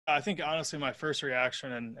I think honestly, my first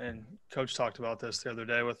reaction, and Coach talked about this the other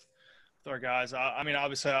day with our guys. I mean,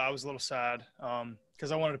 obviously, I was a little sad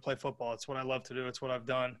because I wanted to play football. It's what I love to do. It's what I've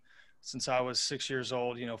done since I was 6 years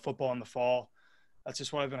old. You know, football in the fall. That's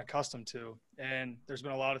just what I've been accustomed to. And there's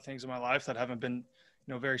been a lot of things in my life that haven't been,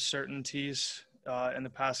 very certainties in the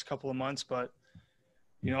past couple of months. But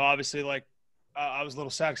obviously, like I was a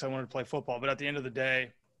little sad because I wanted to play football. But at the end of the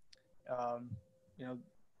day, um, you know,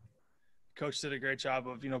 coach did a great job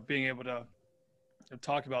of being able to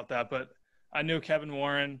talk about that. But I knew Kevin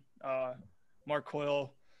Warren, Mark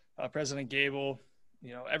Coyle, President Gable,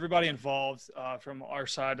 everybody involved from our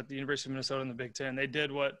side at the University of Minnesota in the Big Ten. They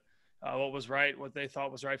did what was right, what they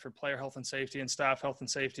thought was right for player health and safety and staff health and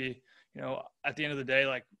safety. At the end of the day,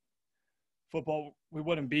 like football, we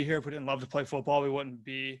wouldn't be here if we didn't love to play football. We wouldn't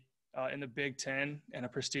be in the Big Ten in a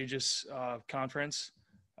prestigious conference.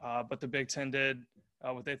 But the Big Ten did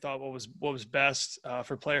what they thought what was best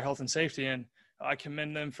for player health and safety, and I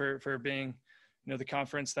commend them for being, the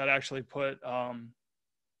conference that actually put,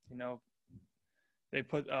 they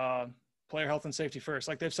put player health and safety first.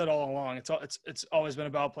 Like they've said all along, it's always been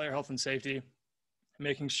about player health and safety,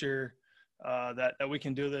 making sure that we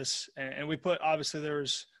can do this. And we put, obviously there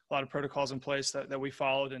was a lot of protocols in place that we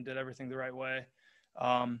followed and did everything the right way.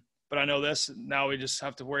 But I know this, now we just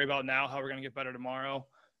have to worry about now how we're going to get better tomorrow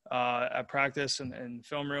at practice and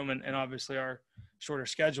film room and obviously our shorter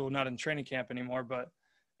schedule, not in training camp anymore. But,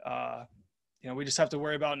 we just have to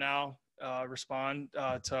worry about now, respond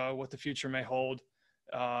to what the future may hold,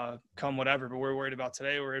 come whatever. But we're worried about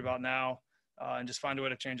today, we're worried about now, and just find a way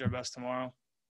to change our best tomorrow.